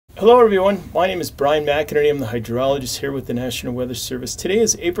Hello everyone, my name is Brian McInerney. I'm the hydrologist here with the National Weather Service. Today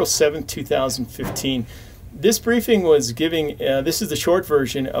is April 7th, 2015. This briefing was giving, this is the short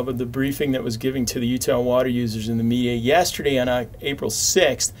version of the briefing that was given to the Utah water users in the media yesterday on April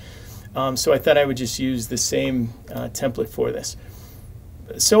 6th. So I thought I would just use the same template for this.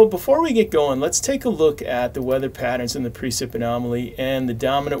 So before we get going, let's take a look at the weather patterns in the precip anomaly and the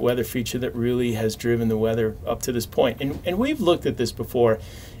dominant weather feature that really has driven the weather up to this point. And we've looked at this before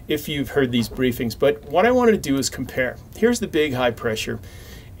if you've heard these briefings, but what I wanted to do is compare. Here's the big high pressure,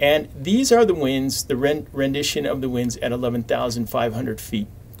 and these are the winds, the rendition of the winds at 11,500 feet.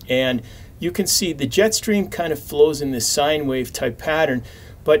 And you can see the jet stream kind of flows in this sine wave type pattern,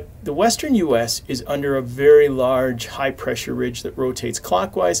 but the western U.S. is under a very large high pressure ridge that rotates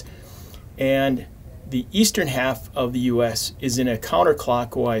clockwise, and the eastern half of the U.S. is in a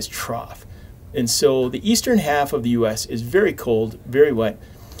counterclockwise trough. And so the eastern half of the U.S. is very cold, very wet,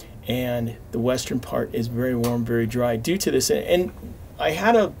 and the western part is very warm, very dry due to this. And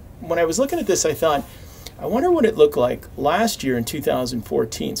when I was looking at this, I thought, I wonder what it looked like last year in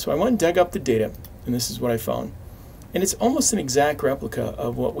 2014. So I went and dug up the data, and this is what I found. And it's almost an exact replica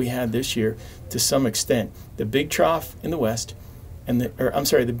of what we had this year to some extent. The big trough in the west, and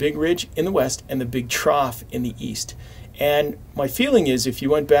the big ridge in the west and the big trough in the east. And my feeling is if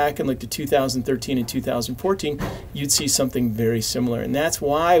you went back and looked at 2013 and 2014, you'd see something very similar. And that's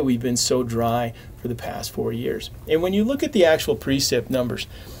why we've been so dry for the past 4 years. And when you look at the actual precip numbers,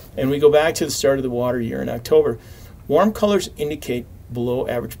 and we go back to the start of the water year in October, warm colors indicate below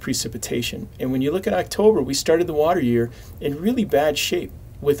average precipitation. And when you look at October, we started the water year in really bad shape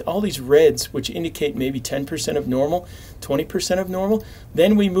with all these reds, which indicate maybe 10% of normal, 20% of normal.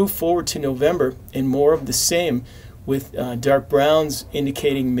 Then we move forward to November and more of the same, with dark browns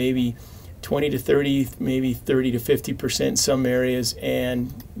indicating maybe 20 to 30, maybe 30 to 50% in some areas,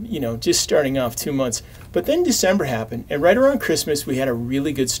 and just starting off 2 months. But then December happened, and right around Christmas we had a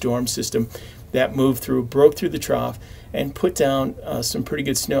really good storm system that moved through, broke through the trough, and put down some pretty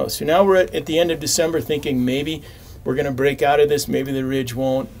good snow. So now we're at the end of December thinking maybe we're going to break out of this, maybe the ridge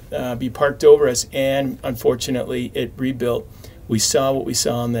won't be parked over us, and unfortunately it rebuilt. We saw what we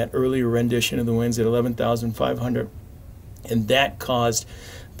saw in that earlier rendition of the winds at 11,500, and that caused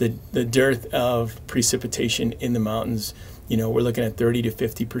the dearth of precipitation in the mountains. We're looking at 30 to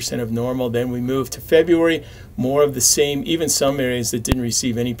 50% of normal. Then we moved to February, more of the same, even some areas that didn't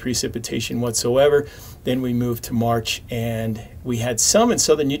receive any precipitation whatsoever. Then we moved to March, and we had some in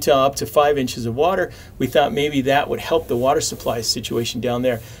southern Utah up to 5 inches of water. We thought maybe that would help the water supply situation down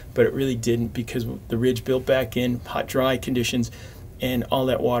there, but it really didn't, because the ridge built back in, hot, dry conditions, and all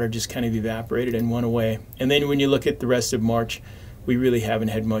that water just kind of evaporated and went away. And then when you look at the rest of March, we really haven't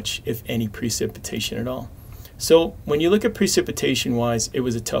had much, if any, precipitation at all. So when you look at precipitation-wise, it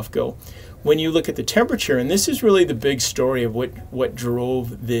was a tough go. When you look at the temperature, and this is really the big story of what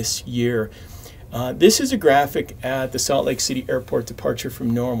drove this year, this is a graphic at the Salt Lake City Airport departure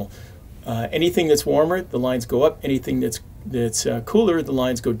from normal. Anything that's warmer, the lines go up. Anything that's cooler, the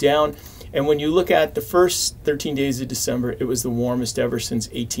lines go down. And when you look at the first 13 days of December, it was the warmest ever since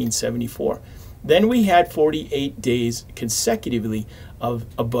 1874. Then we had 48 days consecutively of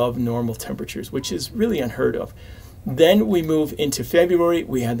above normal temperatures, which is really unheard of. Then we move into February.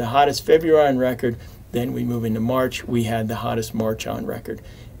 We had the hottest February on record. Then we move into March. We had the hottest March on record.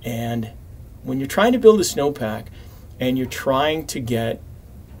 And when you're trying to build a snowpack and you're trying to get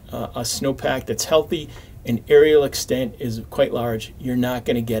a snowpack that's healthy and aerial extent is quite large, you're not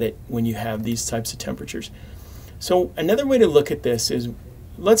going to get it when you have these types of temperatures. So another way to look at this is,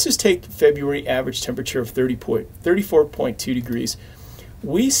 let's just take February average temperature of 34.2 degrees.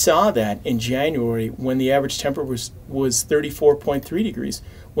 We saw that in January when the average temperature was 34.3 degrees.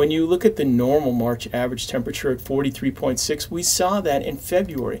 When you look at the normal March average temperature at 43.6, we saw that in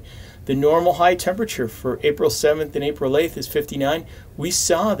February. The normal high temperature for April 7th and April 8th is 59. We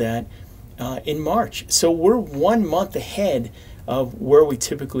saw that in March. So we're 1 month ahead of where we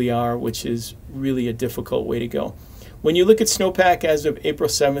typically are, which is really a difficult way to go. When you look at snowpack as of April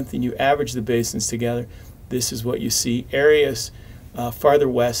 7th and you average the basins together, this is what you see. Areas farther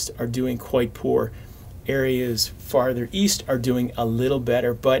west are doing quite poor. Areas farther east are doing a little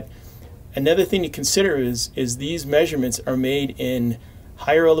better. But another thing to consider is these measurements are made in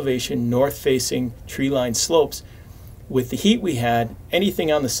higher elevation, north-facing tree-lined slopes. With the heat we had,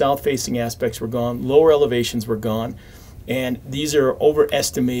 anything on the south-facing aspects were gone, lower elevations were gone, and these are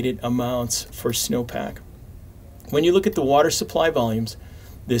overestimated amounts for snowpack. When you look at the water supply volumes,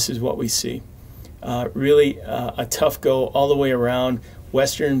 this is what we see. Really a tough go all the way around.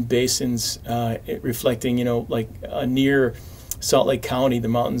 Western basins reflecting, like a near Salt Lake County, the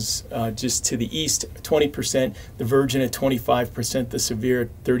mountains just to the east, 20%, the Virgin at 25%, the Sevier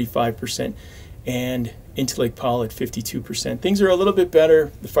at 35%, and into Lake Powell at 52%. Things are a little bit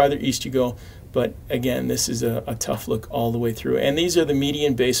better the farther east you go, but again, this is a tough look all the way through. And these are the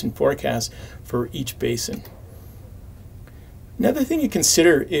median basin forecasts for each basin. Another thing to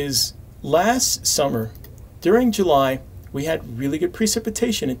consider is last summer, during July, we had really good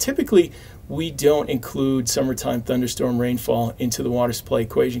precipitation, and typically we don't include summertime thunderstorm rainfall into the water supply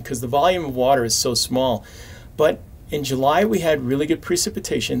equation because the volume of water is so small. But in July we had really good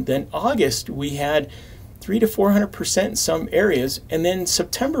precipitation. Then August we had 300 to 400% in some areas, and then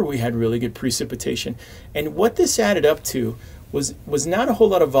September we had really good precipitation. And what this added up to was not a whole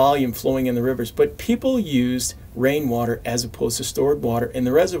lot of volume flowing in the rivers, but people used rainwater as opposed to stored water in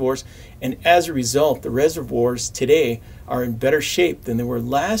the reservoirs, and as a result the reservoirs today are in better shape than they were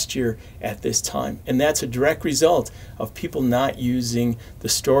last year at this time. And that's a direct result of people not using the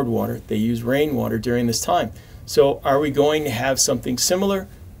stored water. They use rainwater during this time. So are we going to have something similar?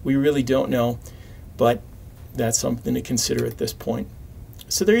 We really don't know, but that's something to consider at this point.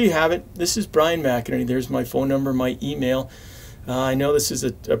 So there you have it. This is Brian McInerney. There's my phone number, my email. I know this is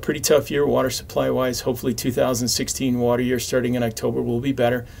a pretty tough year water supply wise. Hopefully 2016 water year starting in October will be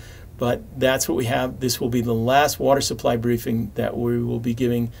better, but that's what we have. This will be the last water supply briefing that we will be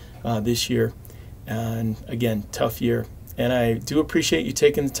giving this year. And again, tough year. And I do appreciate you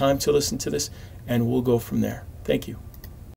taking the time to listen to this, and we'll go from there. Thank you.